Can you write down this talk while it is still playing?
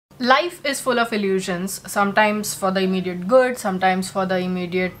Life is full of illusions, sometimes for the immediate good, sometimes for the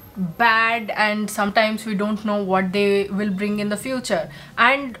immediate bad, and sometimes we don't know what they will bring in the future.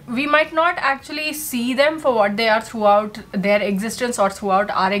 And we might not actually see them for what they are throughout their existence or throughout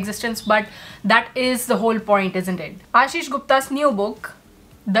our existence, but that is the whole point, isn't it? Aashish Gupta's new book,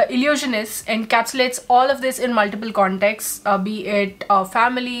 The Illusionists, encapsulates all of this in multiple contexts, be it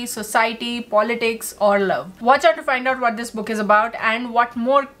family, society, politics, or love. Watch out to find out what this book is about and what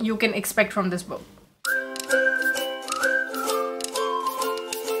more you can expect from this book.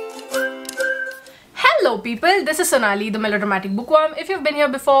 Hello people, this is Sonali, the Melodramatic Bookworm. If you've been here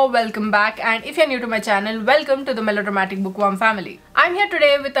before, welcome back, and if you're new to my channel, welcome to the Melodramatic Bookworm family. I'm here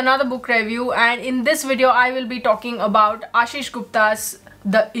today with another book review, and in this video I will be talking about Aashish Gupta's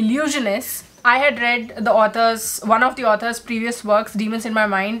The Illusionists. I had read one of the author's previous works, Demons in My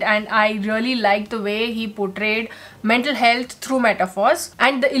Mind, and I really liked the way he portrayed mental health through metaphors.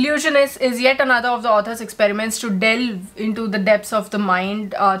 And The Illusionist is yet another of the author's experiments to delve into the depths of the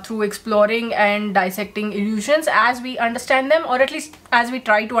mind through exploring and dissecting illusions as we understand them, or at least as we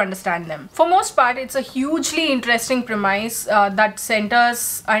try to understand them. For most part, it's a hugely interesting premise that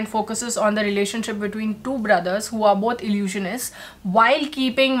centers and focuses on the relationship between two brothers who are both illusionists while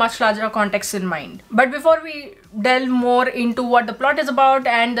keeping much larger context in mind. But before we delve more into what the plot is about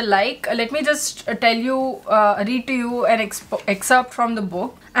and the like, let me just read to you an excerpt from the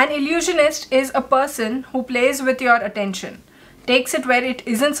book. An illusionist is a person who plays with your attention, takes it where it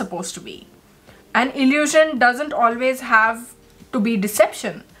isn't supposed to be. An illusion doesn't always have to be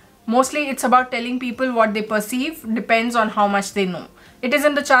deception. Mostly it's about telling people what they perceive, depends on how much they know. It is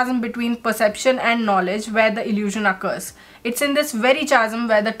in the chasm between perception and knowledge where the illusion occurs. It's in this very chasm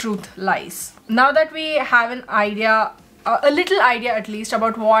where the truth lies. Now that we have an idea, a little idea at least,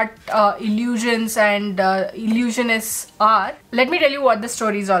 about what illusions and illusionists are, let me tell you what the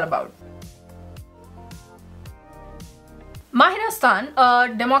story is all about. Mahiristan,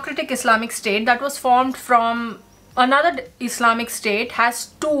 a democratic Islamic state that was formed from another Islamic state, has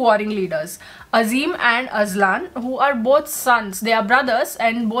two warring leaders, Azim and Azlan, who are both sons. They are brothers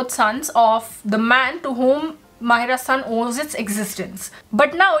and both sons of the man to whom Mahiristan owes its existence.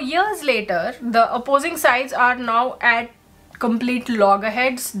 But now, years later, the opposing sides are now at complete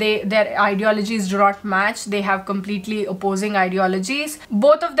loggerheads. Their ideologies do not match. They have completely opposing ideologies.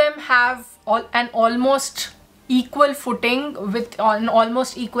 Both of them have an almost equal footing with an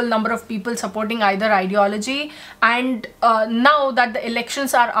almost equal number of people supporting either ideology, and now that the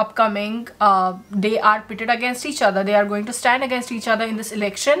elections are upcoming, they are pitted against each other. They are going to stand against each other in this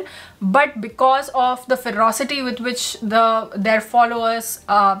election, but because of the ferocity with which their followers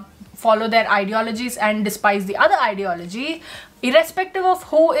follow their ideologies and despise the other ideology, irrespective of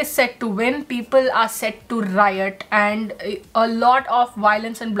who is set to win, people are set to riot, and a lot of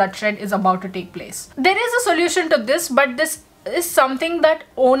violence and bloodshed is about to take place. There is a solution to this, but this is something that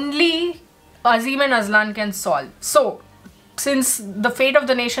only Azim and Azlan can solve. So, since the fate of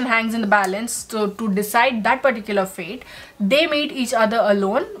the nation hangs in the balance, so to decide that particular fate, they meet each other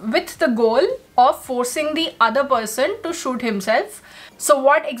alone with the goal of forcing the other person to shoot himself. So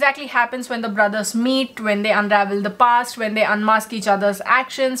what exactly happens when the brothers meet, when they unravel the past, when they unmask each other's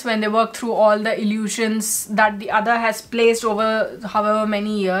actions, when they work through all the illusions that the other has placed over however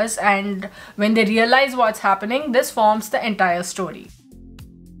many years, and when they realize what's happening, this forms the entire story.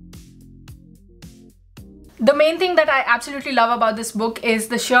 The main thing that I absolutely love about this book is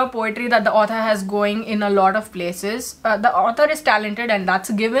the sheer poetry that the author has going in a lot of places. The author is talented, and that's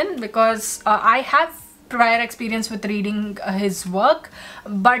a given, because I have prior experience with reading his work,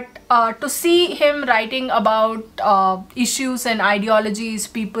 but to see him writing about issues and ideologies,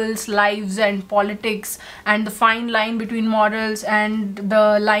 people's lives and politics, and the fine line between morals and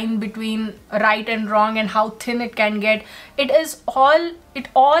the line between right and wrong and how thin it can get, it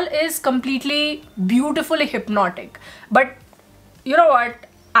all is completely beautifully hypnotic. But you know what,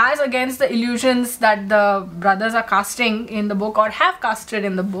 as against the illusions that the brothers are casting in the book, or have casted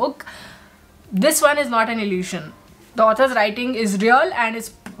in the book, this one is not an illusion. The author's writing is real and it's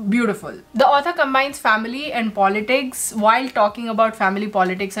beautiful. The author combines family and politics while talking about family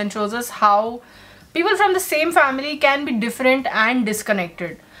politics, and shows us how people from the same family can be different and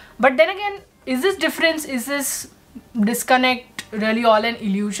disconnected. But then again, is this difference, is this disconnect really all an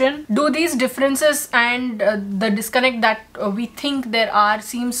illusion? Do these differences and the disconnect that we think there are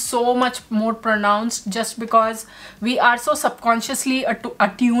seem so much more pronounced just because we are so subconsciously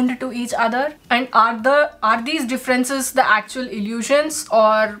attuned to each other? And are these differences the actual illusions,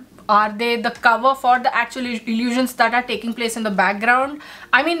 or are they the cover for the actual illusions that are taking place in the background?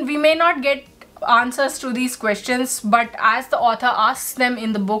 I mean, we may not get answers to these questions, but as the author asks them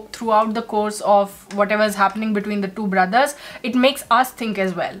in the book throughout the course of whatever is happening between the two brothers, it makes us think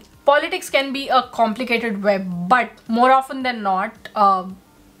as well. Politics can be a complicated web, but more often than not,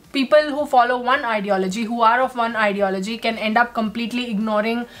 people who follow one ideology, who are of one ideology, can end up completely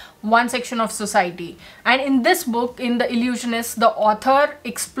ignoring one section of society. And in this book, in The Illusionists, the author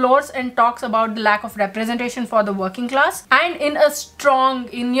explores and talks about the lack of representation for the working class, and in a strong,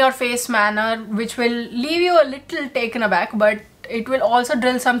 in-your-face manner, which will leave you a little taken aback, but it will also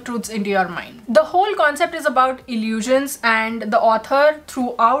drill some truths into your mind. The whole concept is about illusions, and the author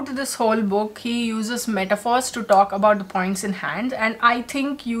throughout this whole book, he uses metaphors to talk about the points in hand, and I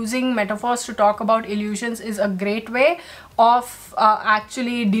think using metaphors to talk about illusions is a great way of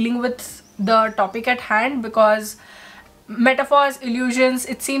actually dealing with the topic at hand, because metaphors, illusions,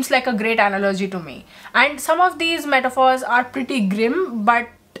 it seems like a great analogy to me. And some of these metaphors are pretty grim, but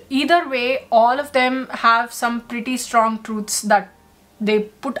either way, all of them have some pretty strong truths that they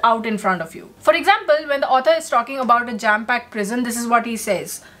put out in front of you. For example, when the author is talking about a jam-packed prison, this is what he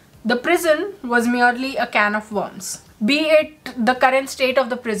says. The prison was merely a can of worms. Be it the current state of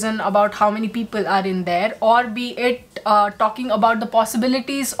the prison, about how many people are in there, or be it talking about the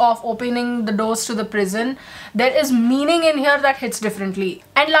possibilities of opening the doors to the prison, there is meaning in here that hits differently.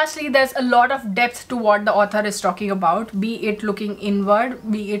 And lastly, there's a lot of depth to what the author is talking about, be it looking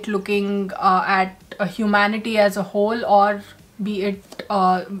inward, be it looking at humanity as a whole, or be it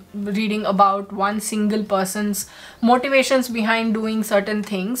reading about one single person's motivations behind doing certain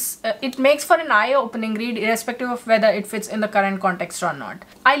things. It makes for an eye-opening read, irrespective of whether it fits in the current context or not.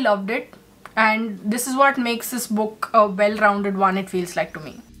 I loved it, and this is what makes this book a well-rounded one, it feels like to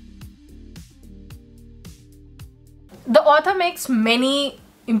me. The author makes many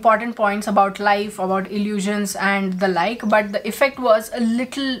important points about life, about illusions and the like, but the effect was a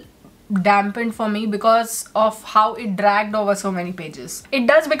little dampened for me because of how it dragged over so many pages. It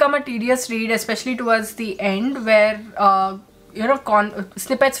does become a tedious read, especially towards the end, where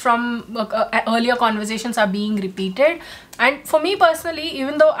snippets from earlier conversations are being repeated. And for me personally,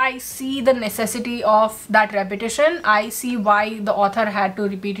 even though I see the necessity of that repetition, I see why the author had to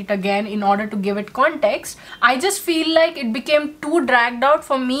repeat it again in order to give it context. I just feel like it became too dragged out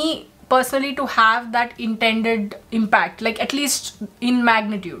for me personally to have that intended impact, like at least in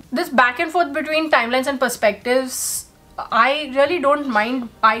magnitude. This back and forth between timelines and perspectives, I really don't mind.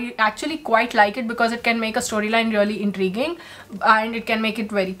 I actually quite like it because it can make a storyline really intriguing and it can make it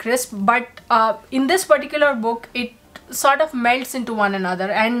very crisp. But in this particular book, it sort of melts into one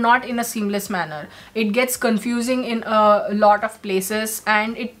another and not in a seamless manner. It gets confusing in a lot of places,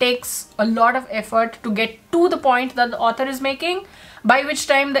 and it takes a lot of effort to get to the point that the author is making, by which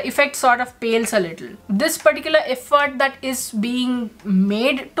time the effect sort of pales a little. This particular effort that is being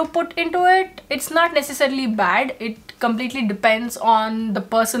made to put into it, it's not necessarily bad. It completely depends on the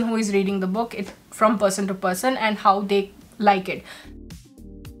person who is reading the book, from person to person, and how they like it.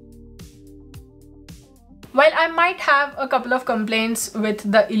 While I might have a couple of complaints with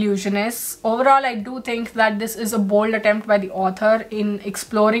The Illusionists, overall I do think that this is a bold attempt by the author in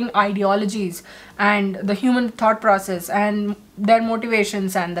exploring ideologies and the human thought process and their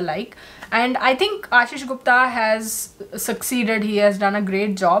motivations and the like. And I think Aashish Gupta has succeeded. He has done a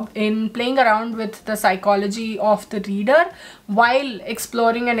great job in playing around with the psychology of the reader while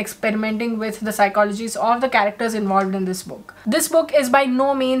exploring and experimenting with the psychologies of the characters involved in this book. This book is by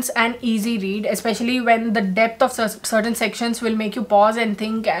no means an easy read, especially when the depth of certain sections will make you pause and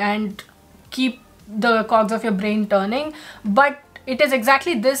think and keep the cogs of your brain turning. But it is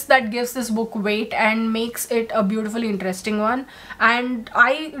exactly this that gives this book weight and makes it a beautifully interesting one. And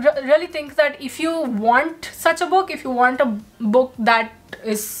I really think that if you want such a book, if you want a book that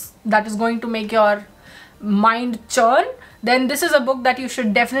is going to make your mind churn, then this is a book that you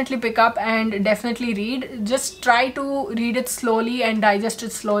should definitely pick up and definitely read. Just try to read it slowly and digest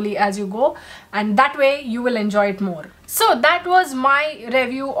it slowly as you go, and that way you will enjoy it more. So that was my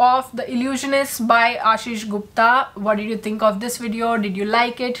review of The Illusionists by Aashish Gupta. What did you think of this video? Did you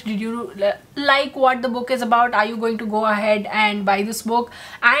like it? Did you like what the book is about? Are you going to go ahead and buy this book?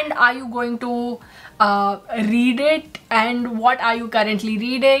 And are you going to read it? And what are you currently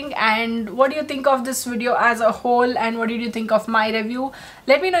reading? And what do you think of this video as a whole? And what did you think of my review?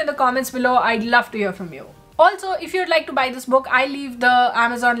 Let me know in the comments below. I'd love to hear from you. Also, if you'd like to buy this book, I leave the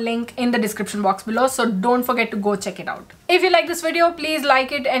Amazon link in the description box below, so don't forget to go check it out. If you like this video, please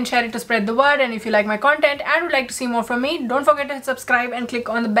like it and share it to spread the word. And if you like my content and would like to see more from me, don't forget to hit subscribe and click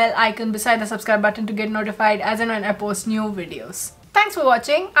on the bell icon beside the subscribe button to get notified as and when I post new videos. Thanks for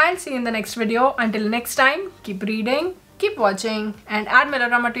watching. I'll see you in the next video. Until next time, keep reading, keep watching, and add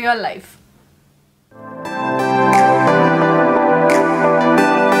melodrama to your life.